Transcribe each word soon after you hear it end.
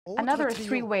Another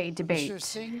three-way debate.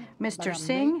 Mr.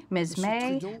 Singh, Ms.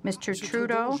 May, Mr.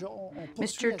 Trudeau.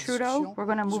 Mr. Trudeau, we're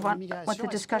going to move on with the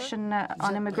discussion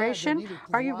on immigration.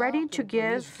 Are you ready to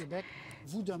give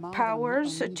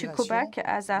powers to Quebec,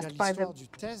 as asked by the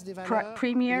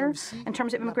Premier? In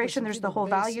terms of immigration, there's the whole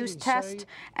values test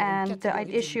and the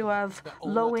issue of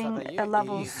lowering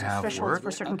levels, thresholds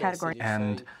for certain categories.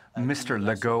 And Mr.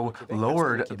 Legault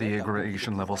lowered the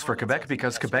immigration levels for Quebec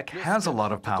because Quebec has a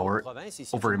lot of power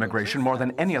over immigration, more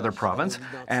than any other province,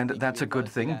 and that's a good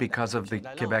thing because of the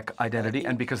Quebec identity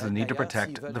and because of the need to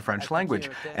protect the French language.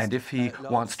 And if he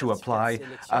wants to apply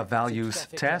a values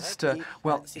test,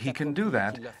 well, he can do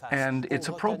that, and it's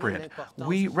appropriate.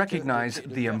 We recognize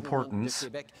the importance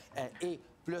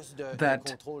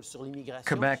that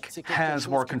Quebec has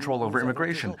more control over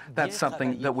immigration. That's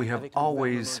something that we have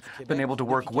always been able to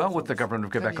work well with the government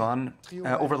of Quebec on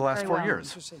over the last 4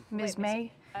 years. Ms.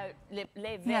 May?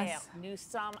 Yes.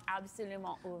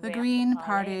 The Green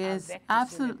Party is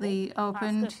absolutely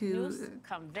open to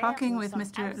talking with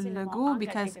Mr. Legault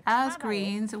because as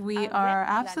Greens, we are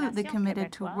absolutely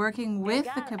committed to working with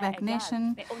the Quebec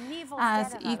nation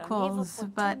as equals.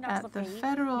 But at the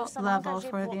federal level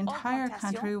for the entire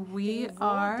country, we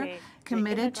are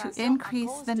committed to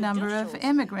increase the number of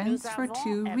immigrants for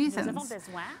two reasons.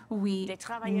 We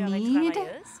need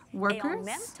workers,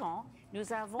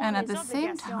 and at the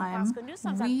same time,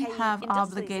 we have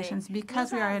obligations.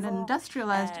 Because we are an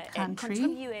industrialized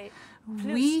country,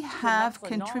 we have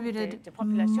contributed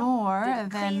more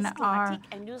than our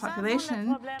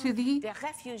population to the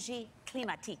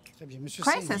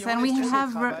crisis, and we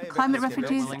have climate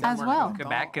refugees as well.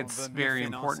 Quebec, it's very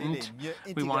important.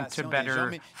 We want to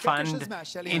better fund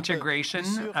integration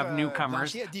of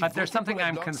newcomers, but there's something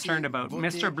I'm concerned about.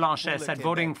 Mr. Blanchet said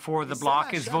voting for the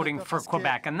Bloc is voting for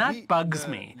Quebec, and that bugs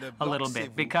me a little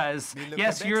bit because,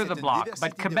 yes, you're the Bloc,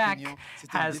 but Quebec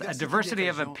has a diversity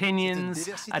of opinions,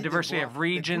 a diversity of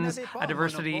regions, a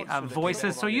diversity of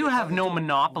voices, so you have no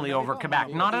monopoly over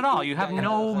Quebec. Not at all. You have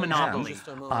no monopoly.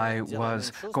 I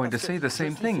was going to say the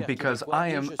same thing because I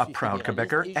am a proud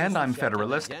Quebecer and I'm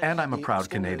Federalist and I'm a proud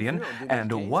Canadian.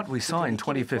 And what we saw in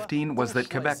 2015 was that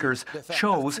Quebecers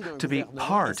chose to be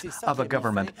part of a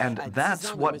government. And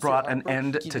that's what brought an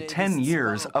end to 10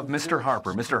 years of Mr.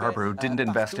 Harper. Mr. Harper, who didn't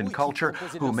invest in culture,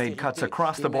 who made cuts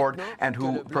across the board, and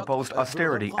who proposed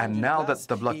austerity. And now that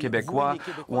the Bloc Québécois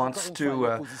wants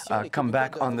to come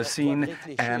back on the scene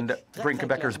and bring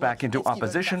Quebecers back into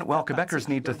opposition, well, Quebecers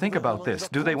need to think about this.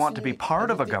 Do they want to be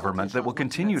part of a government that will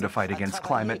continue to fight against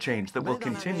climate change, that will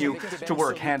continue to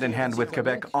work hand in hand with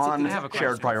Quebec on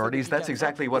shared priorities? That's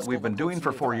exactly what we've been doing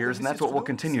for 4 years, and that's what we'll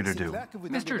continue to do.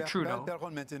 Mr. Trudeau,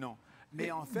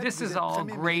 this is all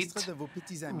great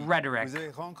rhetoric,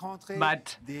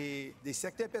 but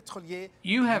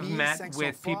you have met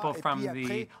with people from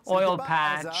the oil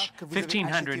patch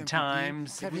 1,500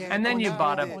 times, and then you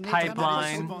bought a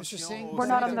pipeline, We're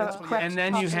not on the correct and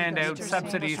then you hand out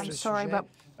subsidies. I'm sorry, but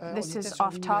this is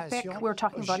off topic. We're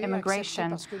talking about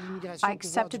immigration. I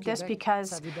accepted this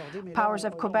because powers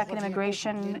of Quebec and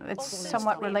immigration, it's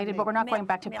somewhat related, but we're not going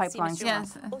back to pipelines.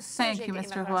 Yes, thank you,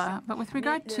 Mr. Roy. But with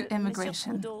regard to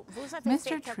immigration,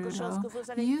 Mr. Trudeau,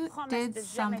 you did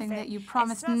something that you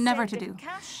promised never to do,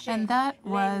 and that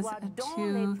was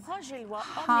to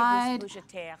hide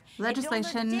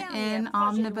legislation in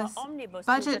omnibus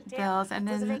budget bills, and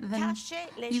then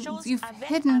you've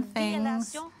hidden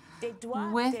things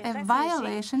with a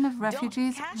violation of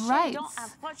refugees'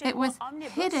 rights. It was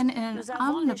hidden in an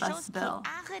omnibus bill.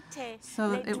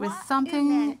 So it was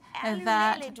something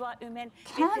that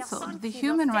canceled the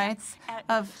human rights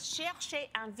of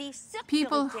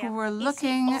people who were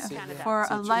looking for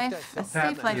a life, a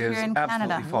safe life here in Canada. That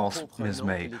is absolutely false, Ms.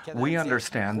 May. We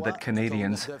understand that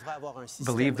Canadians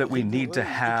believe that we need to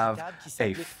have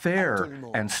a fair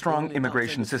and strong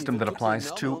immigration system that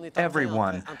applies to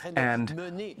everyone.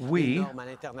 And we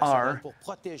are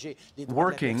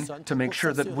working to make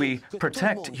sure that we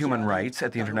protect human rights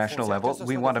at the international level.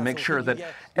 We want to make sure that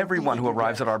everyone who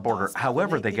arrives at our border,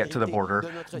 however they get to the border,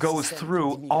 goes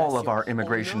through all of our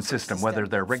immigration system, whether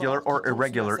they're regular or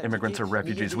irregular immigrants or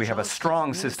refugees. We have a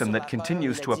strong system that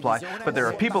continues to apply, but there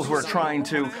are people who are trying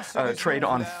to trade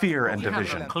on fear and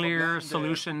division. We have a clear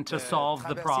solution to solve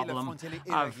the problem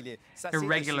of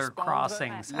irregular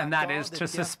crossings, and that is to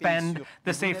suspend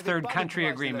the Safe Third Country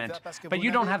Agreement. But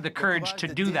you don't have the courage to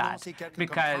do that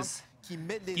because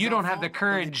You don't have the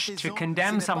courage to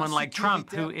condemn someone like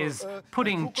Trump, who is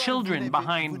putting children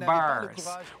behind bars.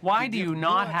 Why do you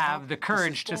not have the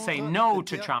courage to say no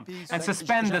to Trump and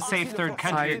suspend the Safe Third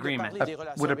Country Agreement? I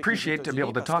would appreciate to be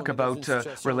able to talk about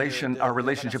our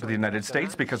relationship with the United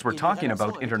States, because we're talking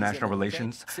about international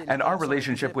relations, and our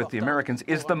relationship with the Americans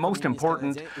is the most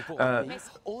important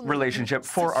relationship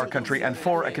for our country and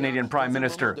for a Canadian Prime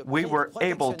Minister. We were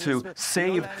able to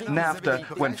save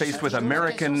NAFTA when faced with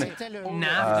American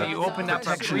NAFTA, you opened up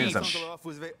a breach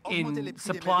in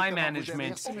supply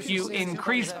management. You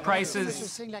increased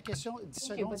prices.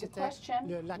 Okay, but the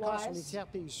question was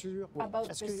about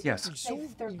the Yes.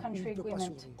 Safe Third Country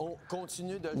Agreement.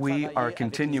 We are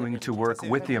continuing to work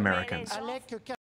with the Americans.